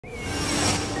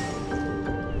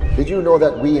Did you know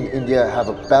that we in India have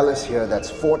a palace here that's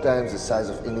 4 times the size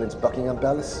of England's Buckingham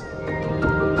Palace?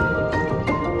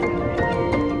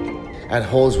 And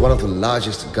holds one of the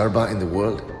largest Garba in the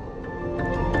world?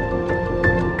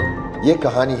 ये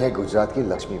कहानी है गुजरात की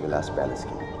Lakshmi Vilas palace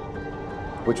की,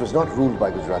 which was not ruled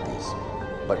by Gujaratis,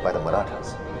 but by the Marathas.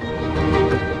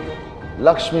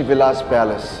 Laxmi Vilas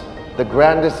Palace, the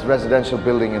grandest residential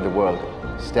building in the world,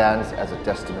 stands as a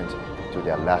testament to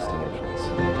their lasting influence.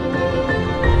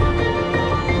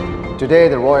 Today,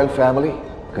 the royal family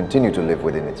continue to live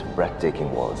within its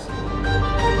breathtaking walls.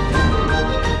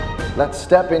 Let's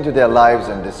step into their lives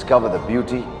and discover the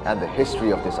beauty and the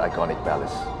history of this iconic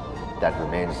palace that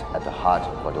remains at the heart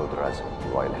of Vadodara's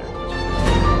royal heritage.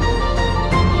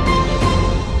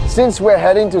 Since we're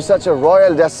heading to such a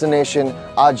royal destination,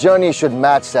 our journey should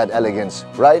match that elegance,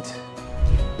 right?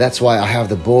 That's why I have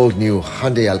the bold new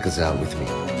Hyundai Alcazar with me.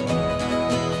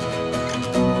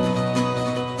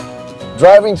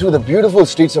 Driving through the beautiful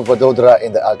streets of Vadodara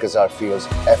in the Alcazar feels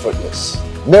effortless,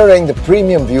 mirroring the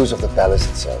premium views of the palace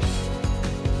itself.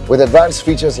 With advanced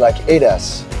features like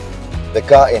ADAS, the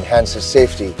car enhances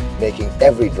safety, making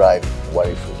every drive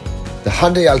worry-free. The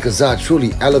Hyundai Alcazar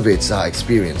truly elevates our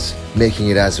experience, making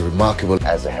it as remarkable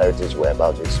as the heritage we're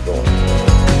about to explore.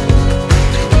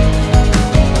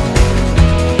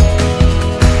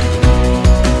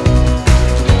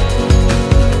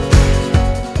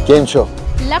 કેમ છો?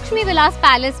 લક્ષ્મી વિલાસ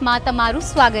પેલેસમાં તમારું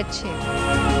સ્વાગત છે.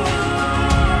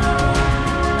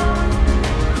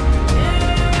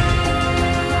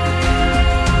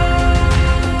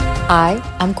 I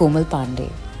am Komal Pandey.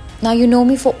 Now you know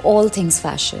me for all things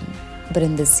fashion, but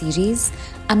in this series,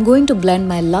 I'm going to blend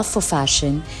my love for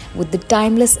fashion with the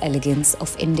timeless elegance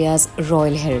of India's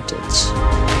royal heritage.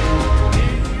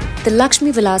 The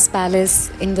Laxmi Vilas Palace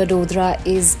in Vadodara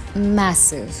is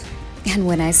massive. And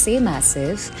when I say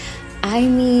massive, I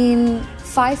mean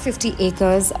 550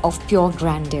 acres of pure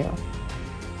grandeur.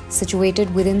 Situated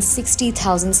within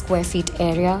 60,000 square feet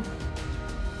area,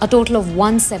 a total of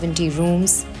 170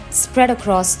 rooms spread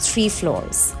across 3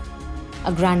 floors,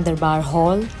 a grand darbar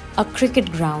hall, a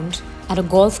cricket ground, and a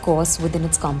golf course within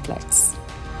its complex.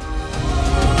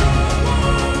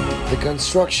 The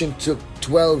construction took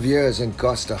 12 years and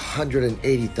cost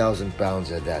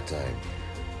 £180,000 at that time.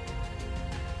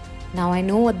 Now I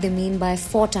know what they mean by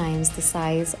 4 times the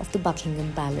size of the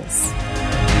Buckingham Palace.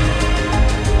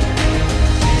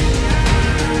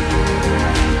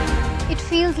 It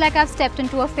feels like I've stepped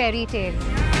into a fairy tale.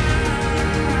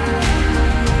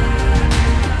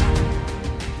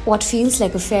 What feels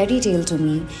like a fairy tale to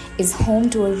me is home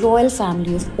to a royal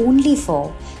family of only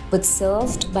 4, but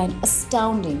served by an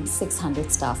astounding 600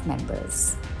 staff members.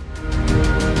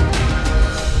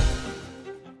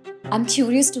 I'm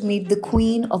curious to meet the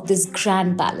queen of this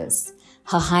grand palace,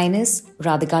 Her Highness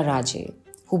Radhika Raje,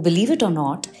 who, believe it or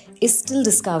not, is still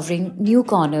discovering new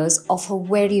corners of her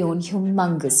very own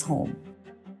humongous home.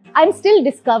 I'm still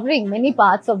discovering many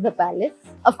parts of the palace.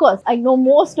 Of course, I know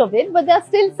most of it, but there's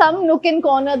still some nook and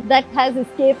corner that has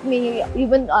escaped me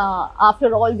even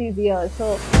after all these years.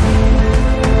 So,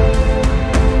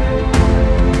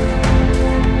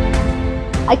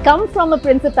 I come from a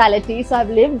principality, so I've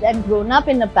lived and grown up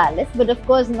in a palace, but of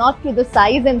course not to the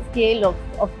size and scale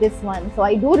of this one. So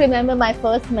I do remember my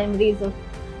first memories of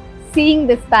seeing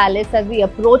this palace as we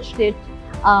approached it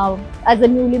as a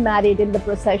newly married in the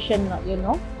procession,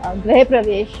 Graha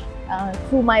Pravesh,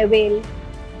 through my veil.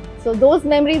 So those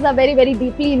memories are very, very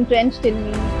deeply entrenched in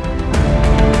me.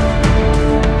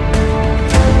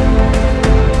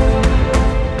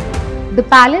 The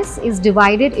palace is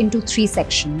divided into 3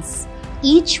 sections,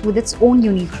 each with its own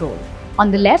unique role.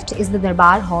 On the left is the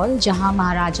Darbar Hall, jahan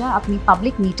Maharaja apni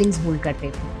public meetings hold karte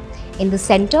the. In the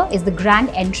center is the grand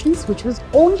entrance, which was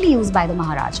only used by the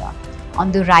Maharaja.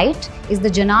 On the right is the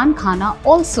Janan Khana,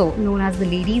 also known as the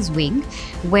ladies' wing,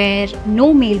 where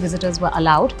no male visitors were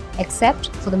allowed except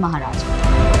for the Maharaja.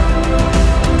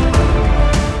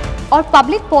 और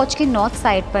public porch के north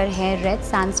side पर है red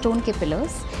sandstone के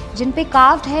pillars, जिन पे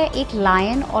carved है एक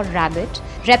lion और rabbit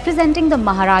representing the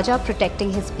Maharaja protecting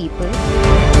his people.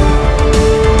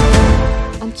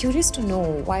 I'm curious to know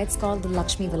why it's called the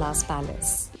Laxmi Vilas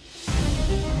Palace.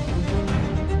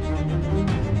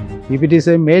 If it is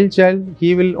a male child,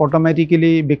 he will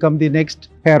automatically become the next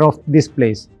heir of this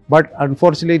place. But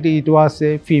unfortunately, it was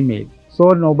a female. So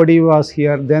nobody was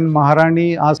here. Then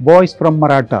Maharani asked boys from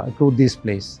Maratha to this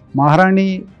place.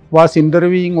 Maharani was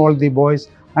interviewing all the boys,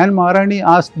 and Maharani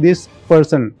asked this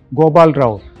person, Gopal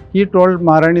Rao. He told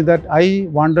Maharani that I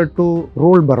wanted to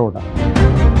rule Baroda.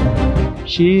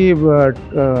 She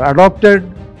adopted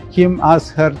him as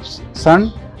her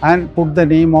son and put the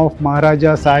name of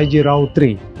Maharaja Sayaji Rao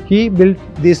III. He built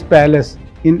this palace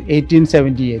in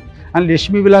 1878 and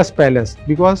Laxmi Vilas Palace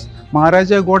because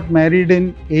Maharaja got married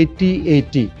in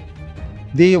 1880.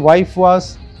 The wife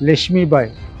was Laxmi Bai.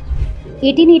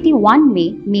 1881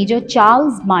 में major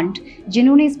Charles मंट,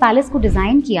 जिन्होंने इस palace को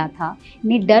design किया था,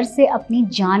 ने डर से अपनी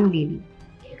जान ले ली।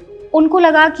 उनको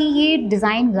लगा कि ये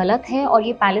डिज़ाइन गलत है और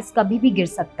ये पैलेस कभी भी गिर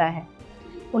सकता है।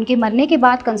 उनके मरने के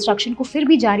बाद कंस्ट्रक्शन को फिर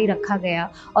भी जारी रखा गया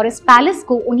और इस पैलेस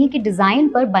को उन्हीं के डिज़ाइन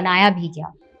पर बनाया भी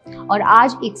गया और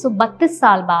आज 132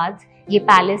 साल बाद ये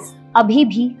पैलेस अभी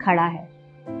भी खड़ा है।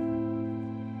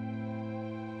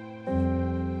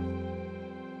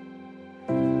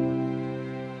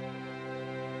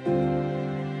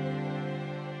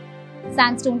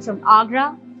 Sandstone from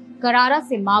Agra, Karara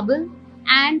se marble,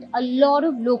 and a lot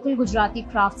of local Gujarati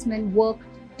craftsmen work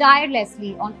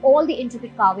tirelessly on all the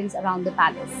intricate carvings around the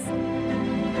palace.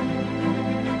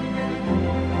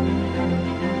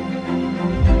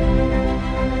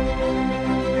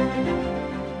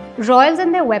 Royals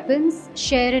and their weapons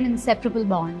share an inseparable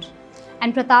bond.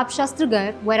 And Pratap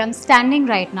Shastragarh, where I'm standing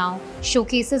right now,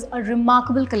 showcases a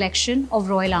remarkable collection of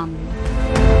royal armament.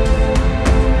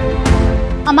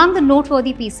 Among the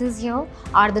noteworthy pieces here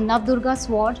are the Navdurga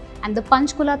sword and the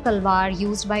Panchkula talwar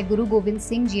used by Guru Gobind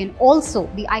Singh Ji, and also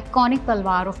the iconic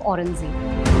talwar of Aurangzeb.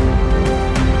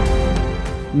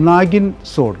 Nagin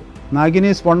sword. Nagin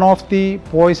is one of the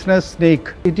poisonous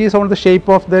snake. It is on the shape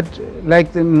of that,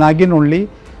 like the Nagin only,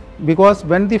 because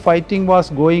when the fighting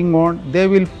was going on, they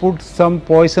will put some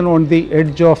poison on the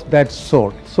edge of that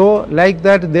sword. So like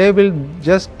that, they will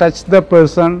just touch the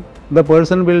person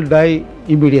will die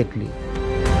immediately.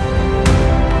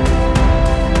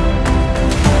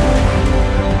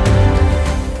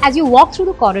 As you walk through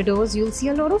the corridors, you'll see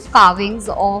a lot of carvings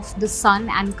of the sun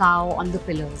and cow on the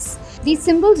pillars. These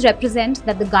symbols represent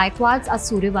that the Gaikwads are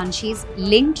Suryavanshis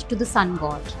linked to the sun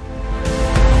god.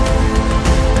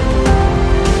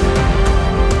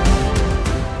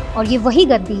 और ये वही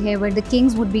गद्दी है where the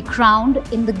kings would be crowned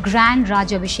in the grand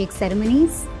Raj Abhishek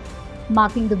ceremonies,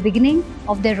 marking the beginning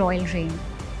of their royal reign.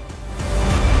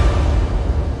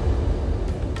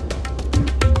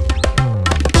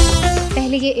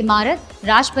 पहले ये इमारत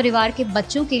राज परिवार के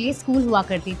बच्चों के लिए स्कूल हुआ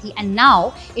करती थी, and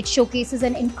now it showcases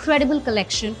an incredible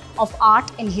collection of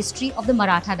art and history of the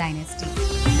Maratha dynasty.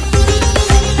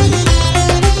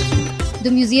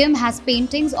 The museum has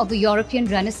paintings of the European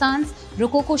Renaissance,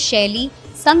 Rococo Shaili,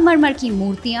 संगमरमर की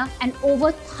मूर्तियां and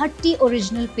over 30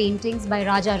 original paintings by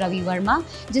Raja Ravi Verma,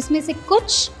 जिसमें से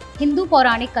कुछ हिंदू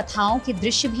पौराणिक कथाओं के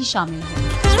दृश्य भी शामिल हैं।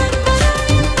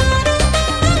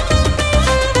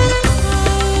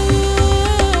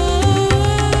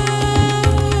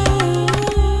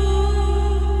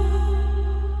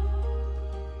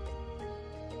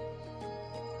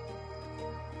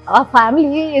 Our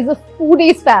family is a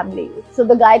foodies family. So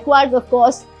the Gaikwads, of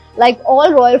course, like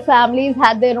all royal families,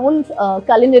 had their own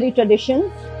culinary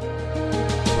traditions.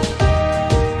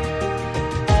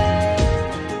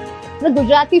 The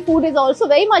Gujarati food is also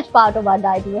very much part of our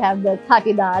diet. We have the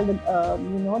khati dal,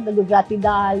 the Gujarati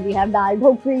dal. We have dal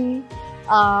dhokri.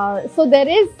 So there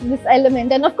is this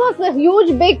element, and of course the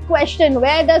huge big question: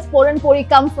 where does Puran Puri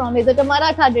come from? Is it a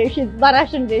Maratha dish? Is it a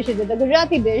Maharashtrian dish? Is it a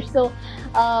Gujarati dish? So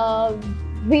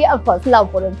we of course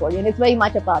love Puran Puri, and it's very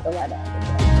much a part of our diet.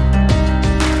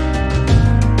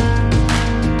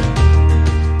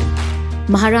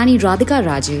 Maharani Radhika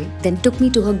Raje then took me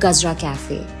to her Gazra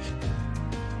cafe,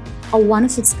 a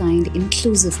one-of-its-kind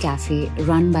inclusive cafe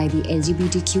run by the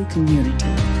LGBTQ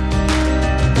community.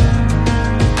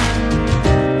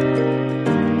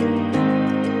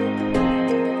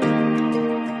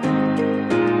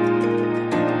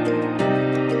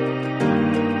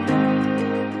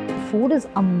 Food is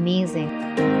amazing.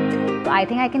 I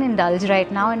think I can indulge right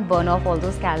now and burn off all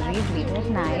those calories later at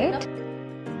night.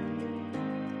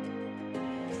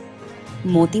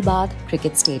 Moti Bagh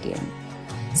Cricket Stadium.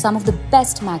 Some of the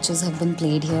best matches have been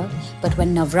played here, but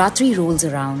when Navratri rolls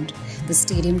around, the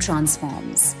stadium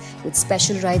transforms, with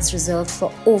special rights reserved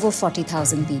for over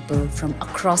 40,000 people from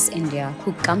across India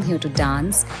who come here to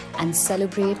dance and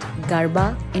celebrate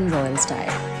Garba in royal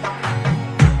style.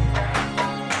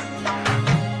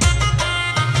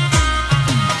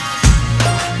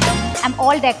 I'm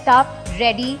all decked up,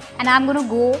 ready, and I'm going to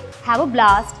go have a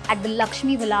blast at the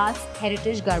Laxmi Vilas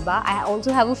Heritage Garba. I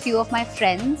also have a few of my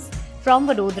friends from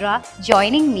Vadodara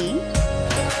joining me.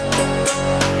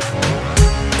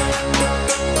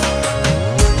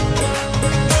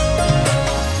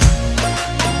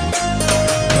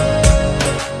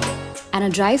 And a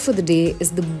drive for the day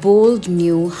is the bold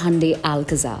new Hyundai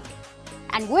Alcazar.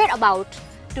 And we're about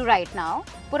to right now,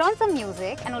 put on some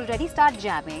music and already start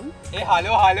jamming. Hey,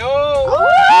 hello!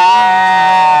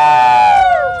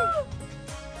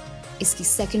 Iski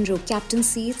second row captain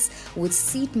seats with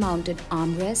seat-mounted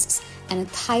armrests and a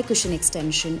thigh cushion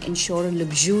extension ensure a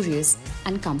luxurious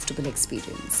and comfortable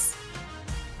experience.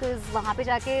 Because वहाँ पे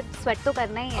जाके sweat तो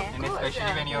करना ही है. And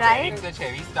especially when you're Right? wearing such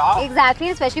heavy stuff. Exactly,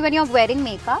 especially when you're wearing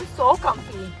makeup. So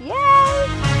comfy. Yes!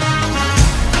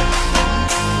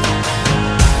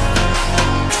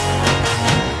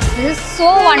 This is so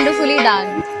wonderfully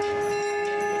done.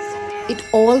 It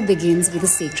all begins with a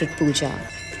sacred puja,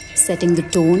 setting the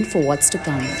tone for what's to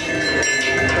come.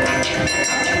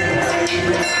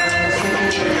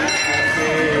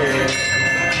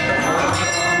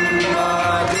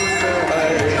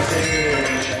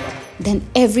 Then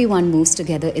everyone moves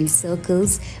together in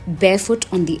circles, barefoot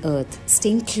on the earth,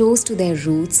 staying close to their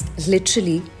roots,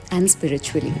 literally and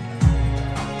spiritually.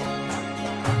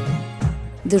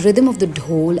 The rhythm of the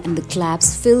dhol and the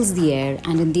claps fills the air,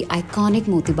 and in the iconic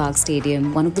Moti Bagh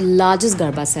Stadium, one of the largest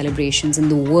Garba celebrations in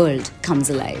the world comes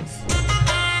alive.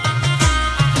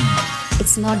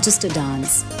 It's not just a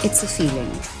dance, it's a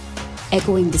feeling,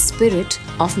 echoing the spirit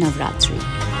of Navratri.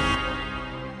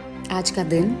 आज का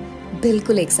दिन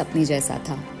बिल्कुल एक सपने जैसा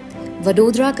था.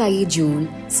 वडोदरा का ये जून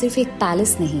सिर्फ एक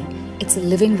पैलेस नहीं, it's a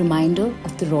living reminder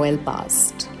of the royal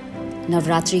past.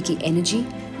 Navratri की एनर्जी,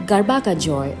 गरबा का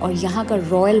जॉय और यहाँ का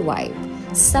रॉयल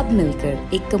वाइब सब मिलकर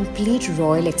एक कंप्लीट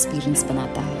रॉयल एक्सपीरियंस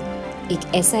बनाता है.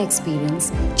 एक ऐसा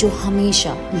एक्सपीरियंस जो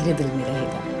हमेशा मेरे दिल में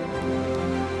रहेगा.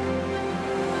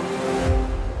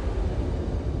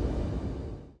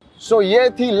 So ये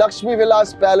थी Laxmi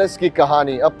Vilas Palace की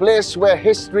कहानी, a place where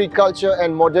history, culture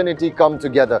and modernity come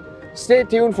together. Stay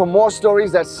tuned for more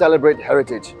stories that celebrate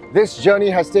heritage. This journey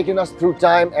has taken us through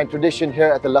time and tradition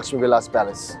here at the Laxmi Vilas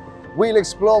Palace. We'll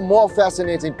explore more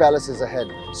fascinating palaces ahead.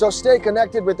 So stay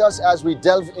connected with us as we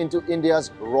delve into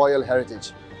India's royal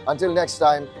heritage. Until next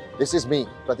time, this is me,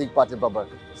 Prateik Babbar,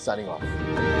 signing off.